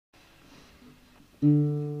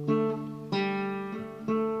And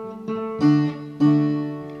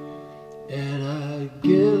I'd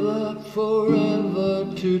give up forever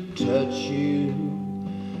to touch you,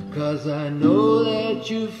 'cause I know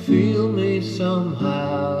that you feel me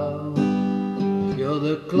somehow. You're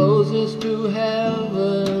the closest to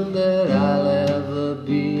heaven that I'll ever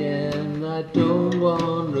be, and I don't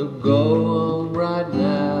want to go on right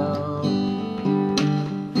now.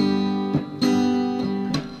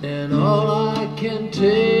 And all I can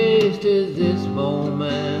taste is this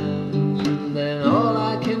moment, and all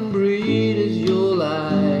I can breathe is your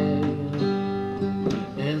light.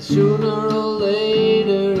 And sooner or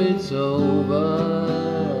later it's over.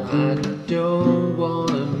 I don't want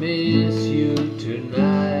to miss you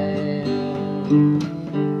tonight.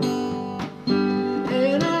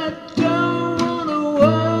 And I don't want the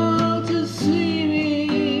world to see me,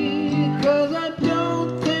 'cause I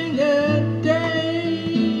don't think that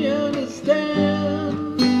they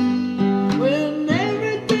understand. When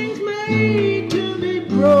everything's made to be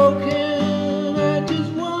broken, I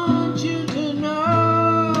just want you to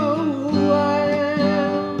know who I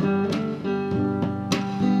am.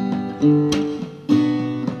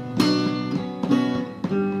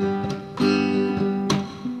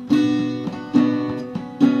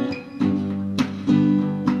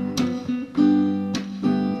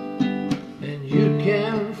 You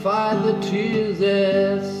can fight the tears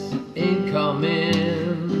that's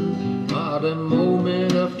incoming, or the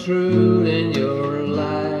moment of truth.